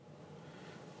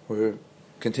We're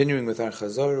continuing with our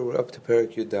Chazar. We're up to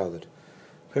Perek Yud Daled.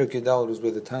 Perek Yud Daled was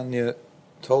where the Tanya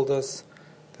told us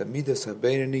that Midas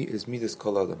HaBeinani is Midas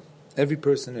Kol Adam. Every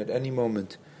person at any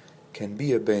moment can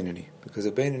be a Beinani, because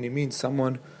a Beinani means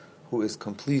someone who is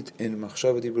complete in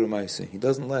Machshava Dibur Ma'aseh. He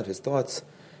doesn't let his thoughts,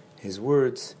 his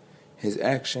words, his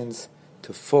actions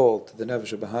to fall to the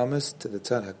Nefesh HaBahamis, to the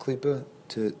Tzad HaKlipa,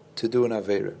 to do an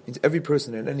Aveira. It means every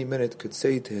person at any minute could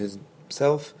say to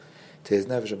himself, to his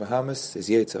Nefesh HaBahamis, his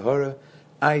Yetzer Hara,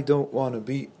 I don't want to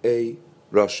be a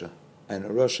Rasha. And a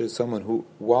Rasha is someone who,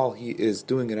 while he is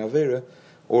doing an Aveira,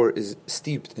 or is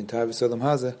steeped in Tavis Olam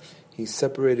Hazeh, he's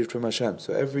separated from Hashem.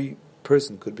 So every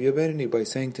person could be a Beinani by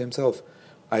saying to himself,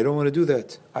 I don't want to do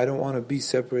that. I don't want to be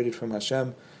separated from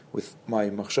Hashem with my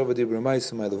Machshava Dibur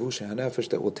Ma'aseh, my Levusha HaNefesh,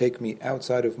 that will take me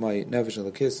outside of my Nefesh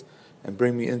HaLakis and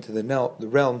bring me into the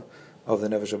realm of the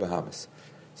Nefesh HaBahamis.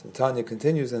 So Tanya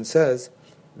continues and says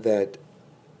that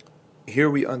here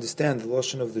we understand the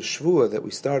Lashon of the Shvuah that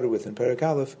we started with in Perek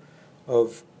Aleph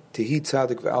of Tehi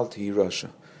Tzadik V'al Tehi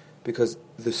Rasha. Because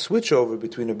the switchover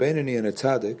between a Beinani and a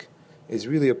Tzadik is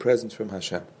really a presence from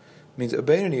Hashem. It means a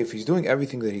Beinani, if he's doing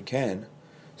everything that he can,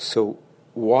 so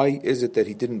why is it that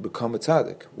he didn't become a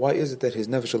Tzadik? Why is it that his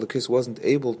Nefesh HaLakis wasn't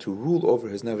able to rule over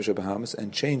his Nefesh HaBahamis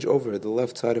and change over the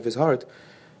left side of his heart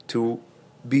to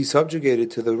be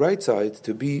subjugated to the right side,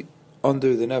 to be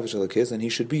under the Nefesh HaLakis, and he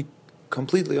should be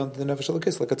completely under the Nefesh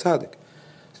HaLakis, like a Tzaddik.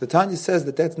 So Tanya says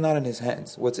that that's not in his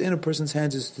hands. What's in a person's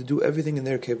hands is to do everything in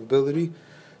their capability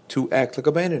to act like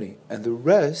a Beinani, and the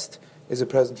rest is a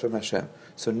present from Hashem.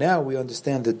 So now we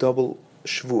understand the double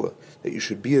Shvuah, that you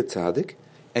should be a Tzaddik,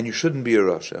 and you shouldn't be a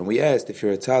Rasha. And we asked, if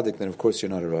you're a Tzaddik, then of course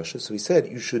you're not a Rasha. So he said,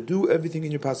 you should do everything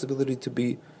in your possibility to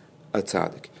be a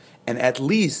Tzaddik. And at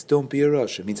least don't be a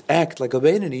Rasha. It means act like a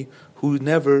Beinani who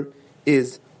never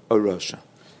is a Rasha.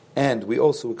 And we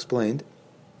also explained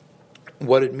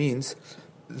what it means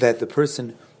that the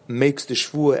person makes the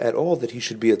shvuah at all that he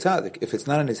should be a tzaddik. If it's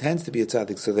not in his hands to be a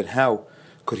tzaddik, so then how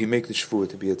could he make the shvuah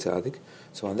to be a tzaddik?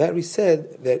 So on that we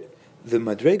said that the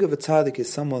madreg of a tzaddik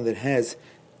is someone that has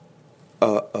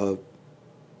a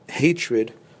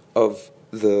hatred of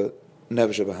the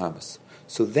Nefesh HaBahamis.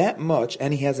 So that much,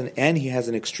 and he has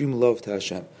an extreme love to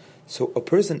Hashem. So a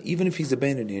person, even if he's a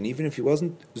Beinani, and even if he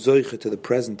wasn't zoiche to the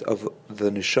present of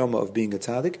the neshama of being a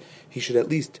tzaddik, he should at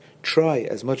least try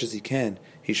as much as he can.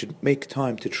 He should make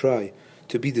time to try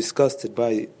to be disgusted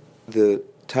by the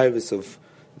taivus of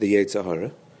the Yetzer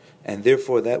Hara, and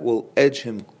therefore that will edge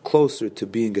him closer to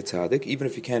being a tzaddik, even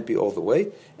if he can't be all the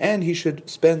way. And he should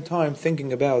spend time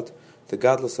thinking about the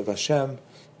godless of Hashem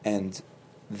and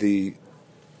the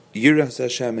Yiras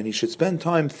Hashem, and he should spend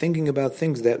time thinking about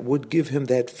things that would give him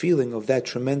that feeling of that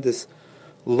tremendous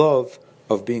love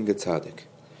of being a tzaddik.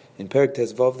 In Perek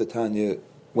Tezvav, the Tanya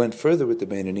went further with the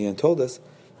Beinani and told us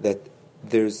that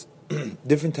there's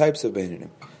different types of Beinani.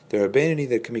 There are Beinani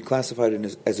that can be classified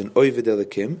as an Oived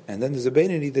Elikim, and then there's a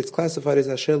Beinani that's classified as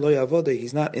Asher Lo Yavodeh.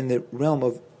 He's not in the realm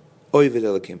of Oived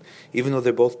Elikim, even though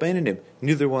they're both Beinanim.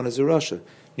 Neither one is a Rasha.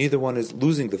 Neither one is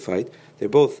losing the fight. They're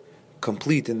both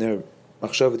complete in their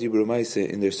Machshava Dibur Ma'aseh,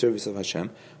 in their service of Hashem,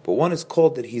 but one is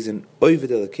called that he's an Oived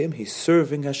Elikim, he's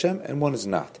serving Hashem, and one is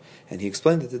not. And he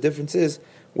explained that the difference is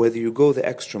whether you go the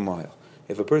extra mile.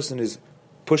 If a person is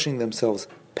pushing themselves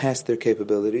past their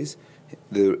capabilities,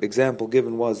 the example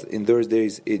given was in those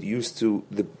days, in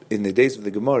the days of the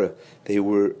Gemara, they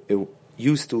were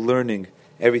used to learning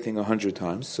everything 100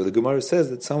 times. So the Gemara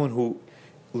says that someone who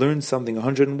learns something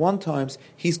 101 times,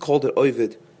 he's called an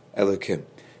Oived Elikim,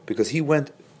 because he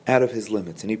went out of his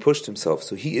limits, and he pushed himself.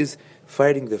 So he is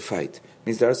fighting the fight. It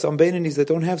means there are some Beinanis that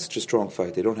don't have such a strong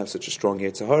fight. They don't have such a strong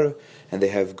Yetzer Hara, and they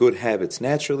have good habits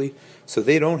naturally. So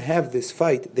they don't have this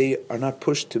fight. They are not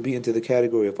pushed to be into the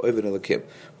category of Oived Elikim.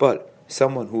 But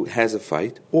someone who has a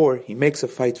fight, or he makes a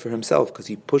fight for himself because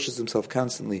he pushes himself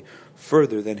constantly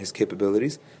further than his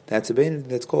capabilities, that's a Beinani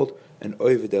that's called an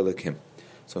Oived Elikim.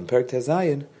 So in Perek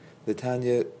Tezayin, the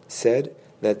Tanya said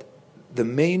that the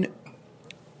main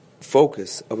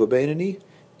focus of a Beinani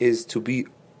is to be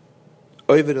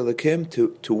Oived Elikim,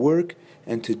 to work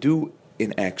and to do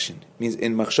in action. It means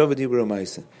in Machshava Dibur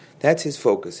Ma'aseh. That's his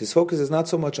focus. His focus is not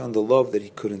so much on the love that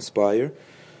he could inspire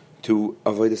to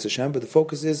Avodas Hashem, but the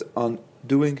focus is on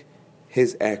doing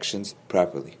his actions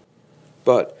properly.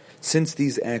 But since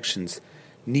these actions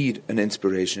need an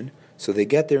inspiration, So they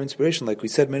get their inspiration, like we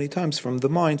said many times, from the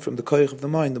mind, from the koyach of the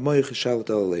mind, the moyach is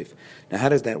shalat al-alev. Now how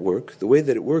does that work? The way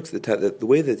that it works, the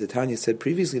way that the Tanya said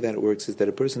previously that it works, is that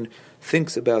a person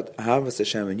thinks about Ahavas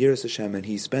Hashem and Yiras Hashem, and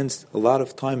he spends a lot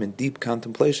of time in deep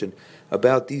contemplation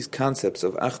about these concepts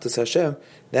of Achdus Hashem.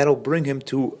 That'll bring him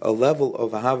to a level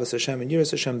of Ahavas Hashem and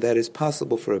Yiras Hashem that is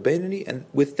possible for a Beinoni, and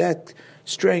with that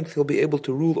strength he'll be able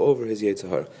to rule over his Yetzer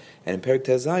Hara. And in Perek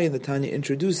Tezayin, the Tanya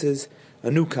introduces a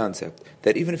new concept,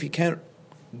 that even if he can't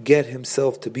get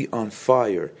himself to be on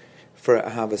fire for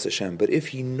Ahavas Hashem, but if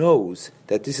he knows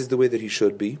that this is the way that he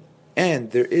should be,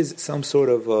 and there is some sort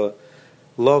of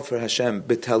love for Hashem,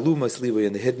 betalumas liva,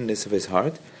 in the hiddenness of his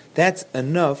heart, that's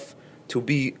enough to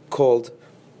be called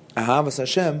Ahavas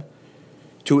Hashem,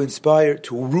 to inspire,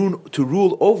 to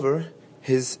rule over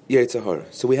his Yetzer Hara.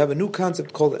 So we have a new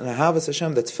concept called an Ahavas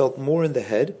Hashem that's felt more in the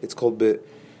head. It's called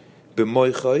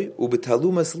b'moichai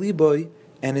ubetalumas liboy,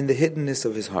 and in the hiddenness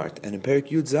of his heart. And in Perek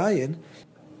Yud Zayin,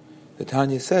 the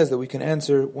Tanya says that we can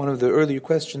answer one of the earlier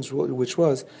questions, which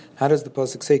was, how does the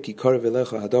pasuk say, Ki karev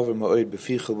elecha hadavar ma'od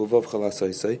b'ficha v'vavcha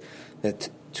la'asosai, that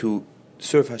to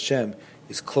serve Hashem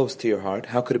is close to your heart?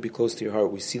 How could it be close to your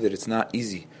heart? We see that it's not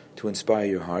easy to inspire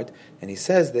your heart. And he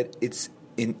says that it's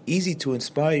easy to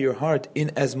inspire your heart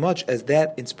in as much as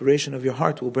that inspiration of your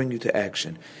heart will bring you to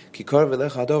action. Ki karev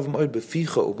elecha hadavar ma'od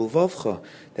b'ficha u'b'vavcha,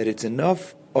 that it's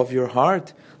enough of your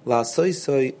heart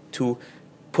la'asosai to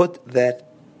put that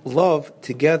love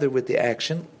together with the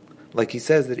action. Like he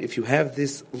says that if you have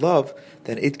this love,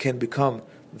 then it can become,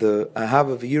 the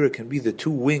ahava v'yira can be the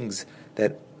two wings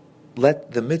that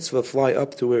let the mitzvah fly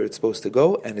up to where it's supposed to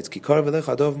go, and it's kikar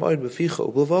v'lech adav ma'od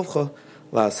b'ficha u'b'lvavcha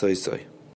la'asosai.